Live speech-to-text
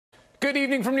Good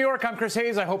evening from New York. I'm Chris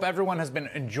Hayes. I hope everyone has been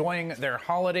enjoying their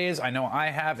holidays. I know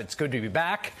I have. It's good to be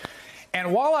back.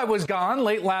 And while I was gone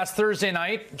late last Thursday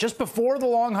night, just before the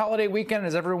long holiday weekend,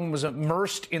 as everyone was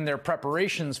immersed in their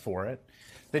preparations for it,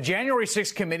 the January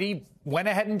 6th committee went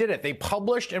ahead and did it. They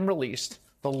published and released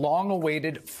the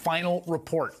long-awaited final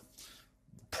report,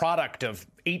 product of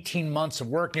 18 months of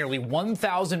work, nearly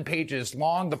 1,000 pages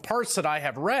long. The parts that I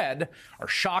have read are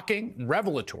shocking and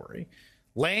revelatory,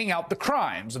 laying out the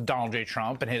crimes of Donald J.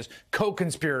 Trump and his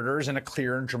co-conspirators in a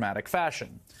clear and dramatic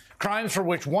fashion. Crimes for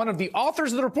which one of the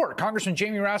authors of the report, Congressman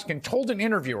Jamie Raskin, told an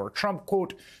interviewer Trump,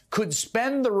 quote, could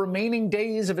spend the remaining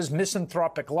days of his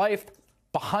misanthropic life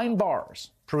behind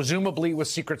bars, presumably with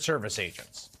Secret Service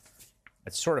agents.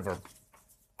 It's sort of a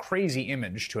crazy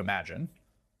image to imagine.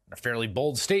 A fairly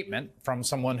bold statement from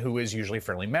someone who is usually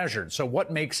fairly measured. So what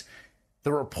in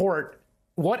the report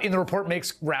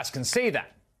makes Raskin say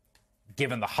that?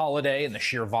 Given the holiday and the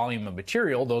sheer volume of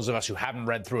material, those of us who haven't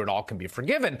read through it all can be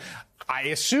forgiven. I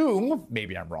assume,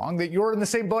 maybe I'm wrong, that you're in the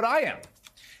same boat I am.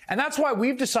 And that's why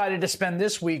we've decided to spend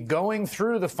this week going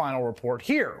through the final report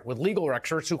here with legal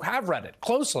experts who have read it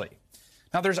closely.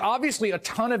 Now, there's obviously a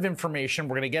ton of information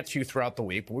we're going to get to throughout the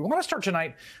week, but we want to start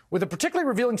tonight with a particularly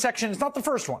revealing section. It's not the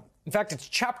first one. In fact, it's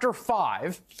Chapter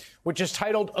 5, which is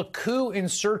titled A Coup in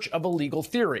Search of a Legal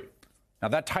Theory. Now,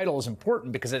 that title is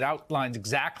important because it outlines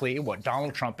exactly what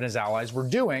Donald Trump and his allies were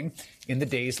doing in the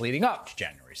days leading up to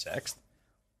January 6th.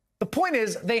 The point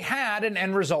is, they had an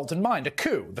end result in mind, a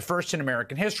coup, the first in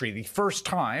American history, the first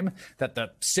time that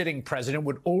the sitting president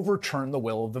would overturn the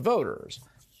will of the voters.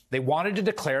 They wanted to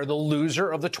declare the loser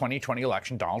of the 2020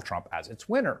 election, Donald Trump, as its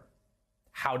winner.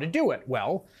 How to do it?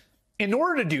 Well, in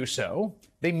order to do so,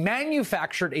 they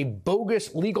manufactured a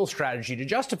bogus legal strategy to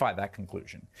justify that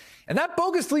conclusion. And that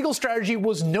bogus legal strategy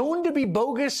was known to be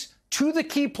bogus to the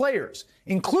key players,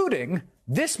 including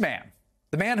this man,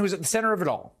 the man who's at the center of it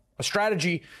all, a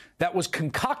strategy that was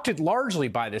concocted largely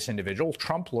by this individual,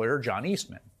 Trump lawyer John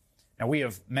Eastman. Now, we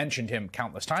have mentioned him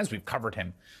countless times. We've covered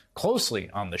him closely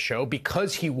on the show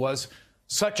because he was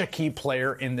such a key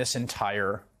player in this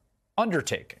entire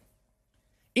undertaking.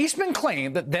 Eastman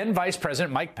claimed that then Vice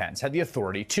President Mike Pence had the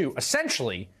authority to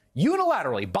essentially,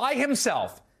 unilaterally, by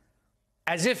himself,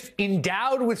 as if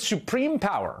endowed with supreme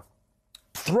power,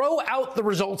 throw out the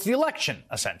results of the election,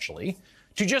 essentially,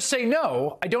 to just say,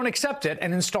 no, I don't accept it,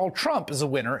 and install Trump as a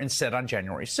winner instead on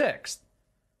January 6th.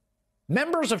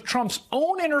 Members of Trump's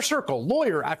own inner circle,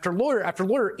 lawyer after lawyer after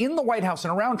lawyer in the White House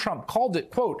and around Trump, called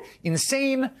it, quote,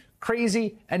 insane,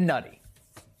 crazy, and nutty.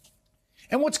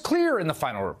 And what's clear in the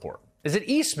final report is that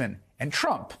Eastman and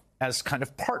Trump, as kind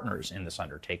of partners in this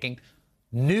undertaking,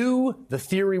 knew the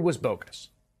theory was bogus,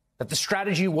 that the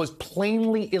strategy was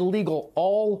plainly illegal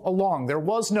all along. There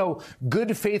was no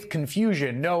good faith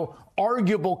confusion, no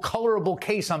arguable, colorable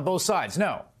case on both sides.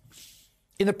 No.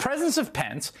 In the presence of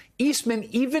Pence, Eastman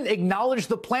even acknowledged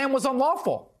the plan was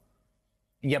unlawful.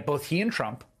 And yet both he and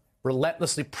Trump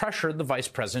relentlessly pressured the vice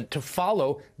president to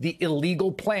follow the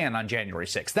illegal plan on January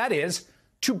 6th. That is,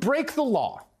 to break the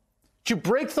law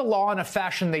in a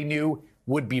fashion they knew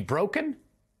would be broken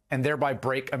and thereby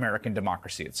break American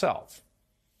democracy itself.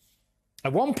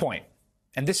 At one point,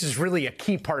 and this is really a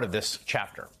key part of this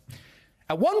chapter,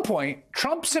 at one point,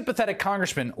 Trump sympathetic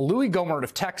Congressman Louis Gohmert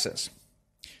of Texas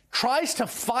tries to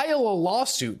file a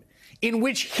lawsuit in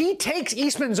which he takes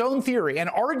Eastman's own theory and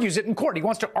argues it in court. He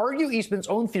wants to argue Eastman's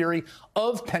own theory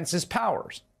of Pence's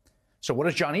powers. So what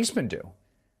does John Eastman do?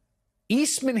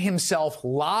 Eastman himself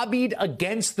lobbied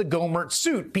against the Gohmert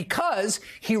suit because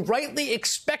he rightly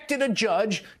expected a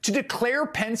judge to declare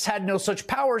Pence had no such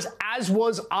powers, as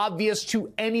was obvious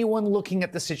to anyone looking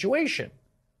at the situation.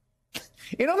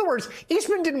 In other words,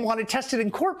 Eastman didn't want to test it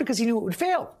in court because he knew it would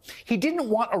fail. He didn't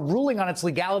want a ruling on its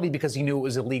legality because he knew it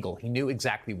was illegal. He knew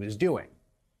exactly what he was doing.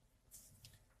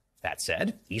 That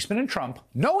said, Eastman and Trump,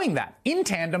 knowing that, in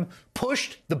tandem,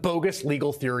 pushed the bogus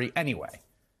legal theory anyway,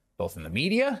 both in the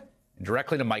media and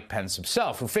directly to Mike Pence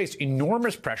himself, who faced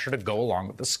enormous pressure to go along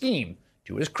with the scheme.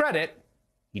 To his credit,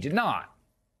 he did not.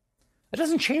 That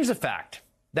doesn't change the fact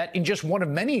that in just one of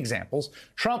many examples,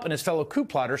 Trump and his fellow coup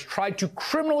plotters tried to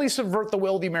criminally subvert the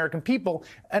will of the American people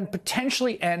and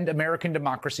potentially end American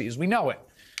democracy as we know it.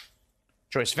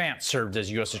 Joyce Vance served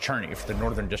as U.S. Attorney for the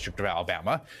Northern District of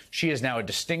Alabama. She is now a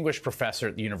distinguished professor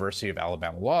at the University of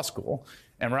Alabama Law School.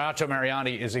 And Renato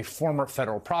Mariani is a former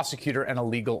federal prosecutor and a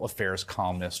legal affairs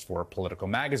columnist for Politico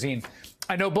magazine.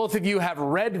 I know both of you have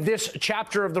read this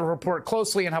chapter of the report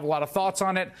closely and have a lot of thoughts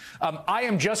on it. I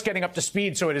am just getting up to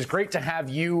speed, so it is great to have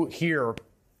you here.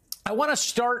 I want to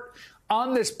start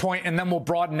on this point, and then we'll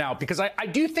broaden out, because I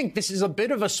do think this is a bit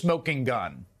of a smoking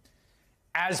gun.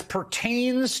 as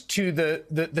pertains to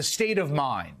the state of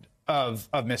mind of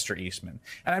Mr. Eastman.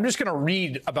 And I'm just going to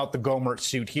read about the Gohmert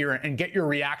suit here and get your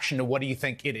reaction to what do you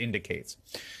think it indicates.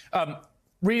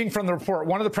 Reading from the report,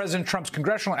 one of the President Trump's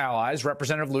congressional allies,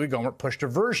 Representative Louis Gohmert, pushed a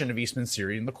version of Eastman's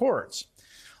theory in the courts.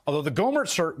 Although the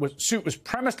Gohmert suit was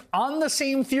premised on the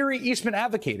same theory Eastman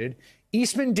advocated,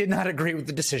 Eastman did not agree with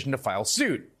the decision to file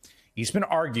suit. Eastman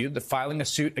argued that filing a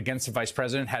suit against the vice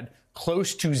president had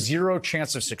close to zero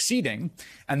chance of succeeding,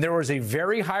 and there was a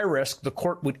very high risk the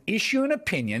court would issue an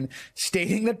opinion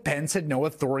stating that Pence had no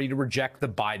authority to reject the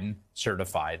Biden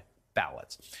certified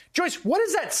ballots. Joyce, what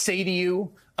does that say to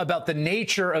you about the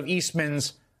nature of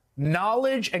Eastman's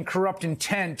knowledge and corrupt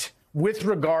intent with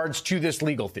regards to this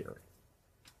legal theory?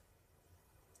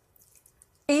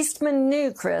 Eastman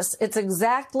knew, Chris, it's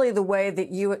exactly the way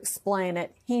that you explain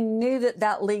it. He knew that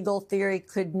that legal theory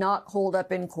could not hold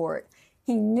up in court.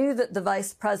 He knew that the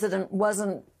vice president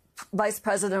wasn't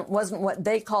what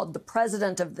they called the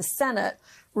president of the Senate,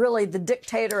 really the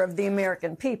dictator of the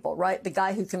American people, right? The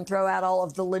guy who can throw out all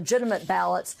of the legitimate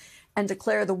ballots and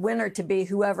declare the winner to be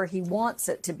whoever he wants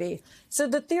it to be. So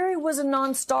the theory was a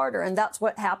non-starter, and that's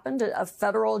what happened. A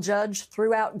federal judge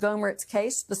threw out Gohmert's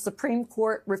case. The Supreme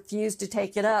Court refused to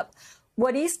take it up.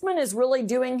 What Eastman is really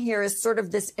doing here is sort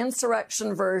of this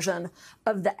insurrection version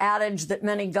of the adage that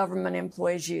many government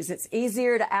employees use. It's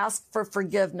easier to ask for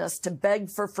forgiveness, to beg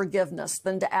for forgiveness,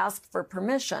 than to ask for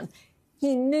permission.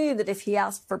 He knew that if he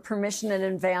asked for permission in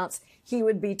advance, he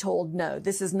would be told no.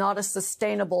 This is not a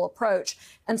sustainable approach.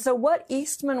 And so what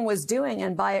Eastman was doing,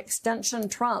 and by extension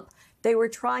Trump, they were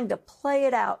trying to play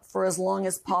it out for as long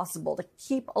as possible to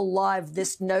keep alive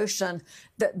this notion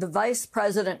that the vice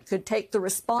president could take the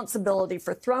responsibility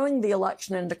for throwing the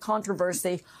election into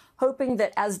controversy, hoping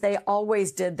that, as they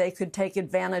always did, they could take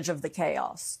advantage of the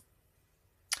chaos.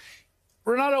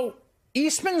 Renato,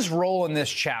 Eastman's role in this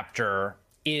chapter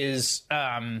is,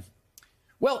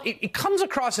 well, it comes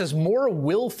across as more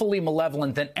willfully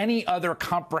malevolent than any other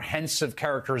comprehensive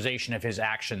characterization of his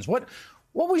actions. What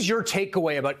was your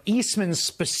takeaway about Eastman's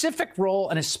specific role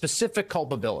and his specific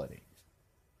culpability?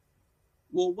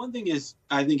 Well, one thing is,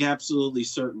 I think, absolutely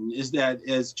certain is that,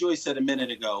 as Joyce said a minute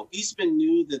ago, Eastman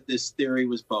knew that this theory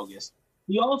was bogus.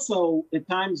 He also, at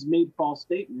times, made false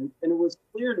statements, and it was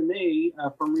clear to me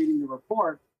from reading the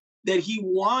report that he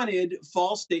wanted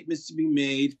false statements to be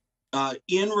made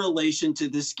in relation to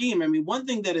the scheme. I mean, one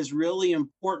thing that is really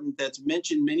important that's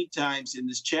mentioned many times in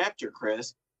this chapter,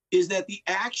 Chris, is that the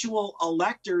actual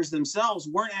electors themselves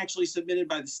weren't actually submitted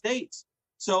by the states.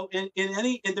 So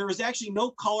there was actually no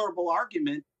colorable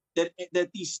argument that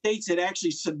these states had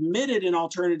actually submitted an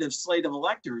alternative slate of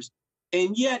electors.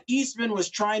 And yet Eastman was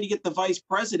trying to get the vice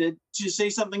president to say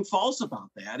something false about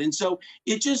that. And so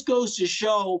it just goes to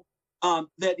show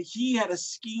that he had a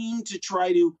scheme to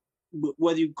try to,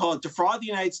 whether you call it defraud the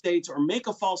United States or make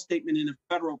a false statement in a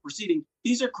federal proceeding,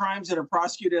 these are crimes that are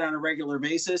prosecuted on a regular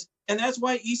basis. And that's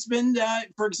why Eastman,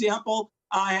 for example,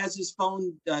 has his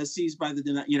phone seized by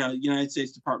the United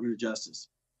States Department of Justice.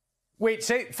 Wait,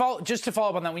 just to follow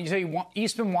up on that, when you say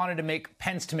Eastman wanted to make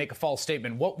Pence to make a false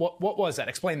statement, what was that?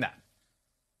 Explain that.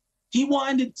 He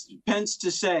wanted Pence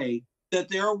to say that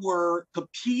there were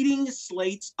competing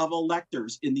slates of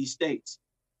electors in these states.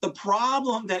 The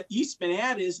problem that Eastman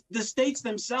had is the states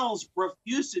themselves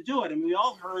refused to do it. I mean, we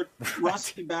all heard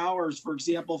Rusty Bowers, for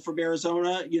example, from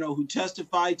Arizona, who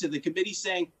testified to the committee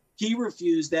saying he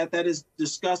refused that. That is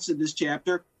discussed in this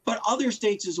chapter, but other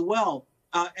states as well.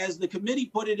 As the committee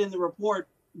put it in the report,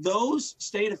 those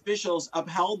state officials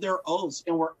upheld their oaths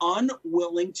and were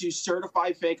unwilling to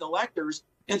certify fake electors.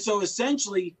 And so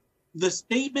essentially, the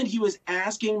statement he was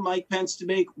asking Mike Pence to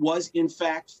make was, in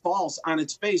fact, false on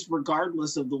its face,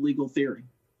 regardless of the legal theory.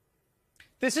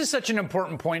 This is such an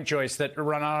important point, Joyce, that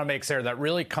Renato makes there that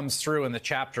really comes through in the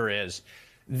chapter is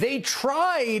they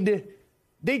tried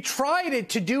it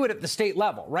to do it at the state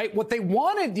level, right? What they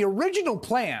wanted, the original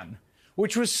plan,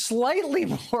 which was slightly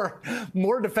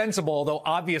more defensible, although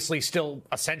obviously still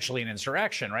essentially an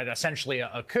insurrection, right? Essentially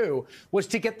a coup, was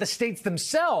to get the states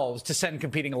themselves to send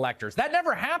competing electors. That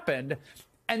never happened.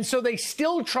 And so they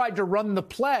still tried to run the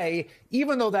play,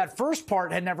 even though that first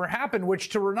part had never happened, which,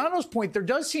 to Renato's point, there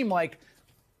does seem like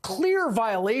clear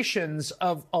violations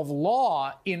of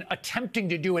law in attempting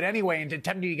to do it anyway and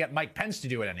attempting to get Mike Pence to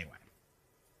do it anyway.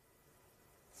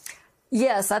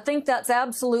 Yes, I think that's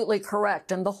absolutely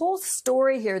correct. And the whole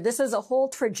story here, this is a whole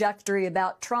trajectory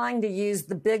about trying to use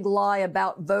the big lie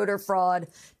about voter fraud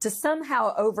to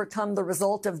somehow overcome the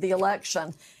result of the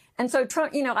election. And so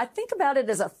Trump, I think about it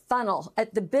as a funnel.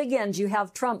 At the big end, you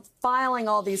have Trump filing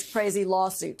all these crazy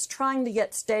lawsuits, trying to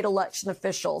get state election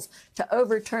officials to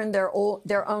overturn their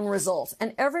own results.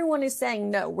 And everyone is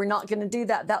saying, no, we're not going to do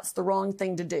that. That's the wrong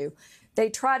thing to do. They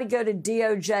try to go to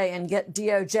DOJ and get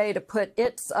DOJ to put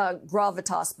its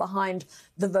gravitas behind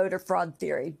the voter fraud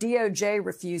theory. DOJ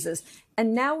refuses.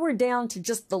 And now we're down to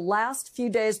just the last few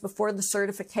days before the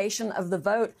certification of the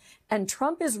vote. And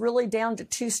Trump is really down to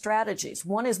two strategies.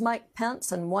 One is Mike Pence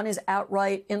and one is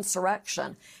outright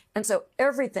insurrection. And so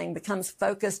everything becomes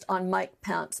focused on Mike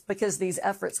Pence because these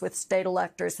efforts with state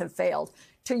electors have failed.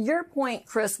 To your point,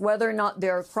 Chris, whether or not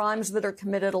there are crimes that are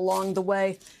committed along the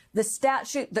way, the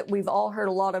statute that we've all heard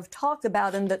a lot of talk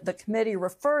about and that the committee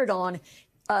referred on,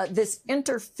 this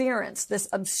interference, this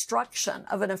obstruction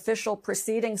of an official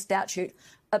proceeding statute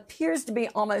appears to be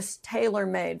almost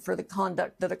tailor-made for the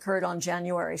conduct that occurred on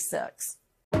January 6th.